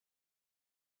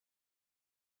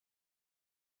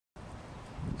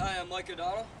Hi, I'm Mike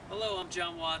O'Donnell. Hello, I'm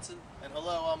John Watson. And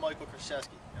hello, I'm Michael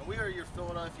Kraszewski. And we are your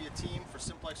Philadelphia team for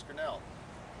SimplexGrinnell.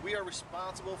 We are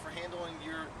responsible for handling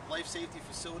your life safety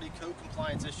facility code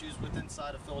compliance issues within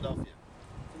inside of Philadelphia.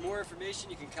 For more information,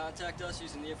 you can contact us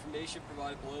using the information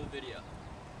provided below the video.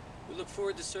 We look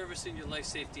forward to servicing your life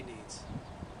safety needs.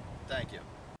 Thank you.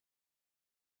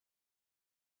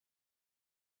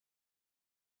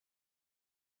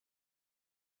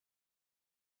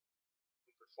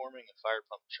 Performing a fire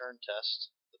pump churn test,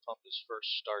 the pump is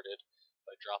first started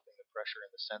by dropping the pressure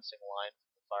in the sensing line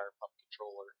from the fire pump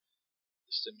controller.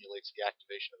 This simulates the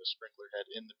activation of a sprinkler head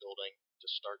in the building to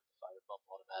start the fire pump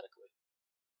automatically.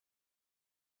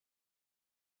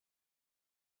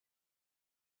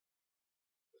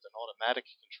 With an automatic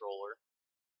controller,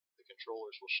 the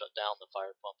controllers will shut down the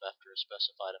fire pump after a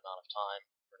specified amount of time.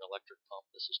 For an electric pump,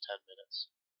 this is 10 minutes.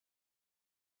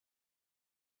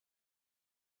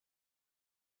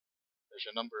 There's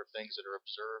a number of things that are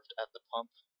observed at the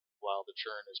pump while the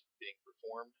churn is being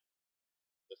performed.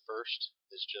 The first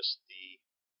is just the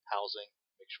housing,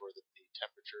 make sure that the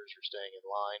temperatures are staying in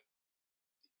line.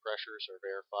 The pressures are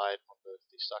verified on both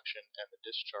the suction and the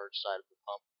discharge side of the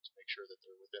pump to make sure that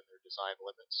they're within their design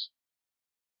limits.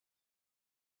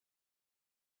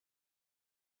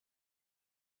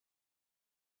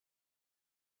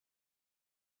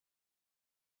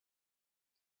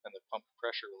 And the pump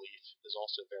pressure relief is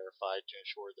also verified to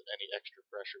ensure that any extra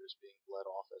pressure is being bled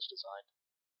off as designed.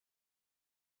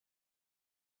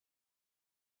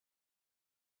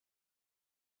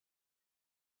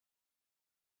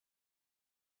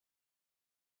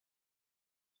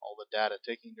 All the data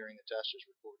taken during the test is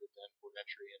recorded then for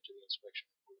entry into the inspection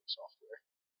reporting software.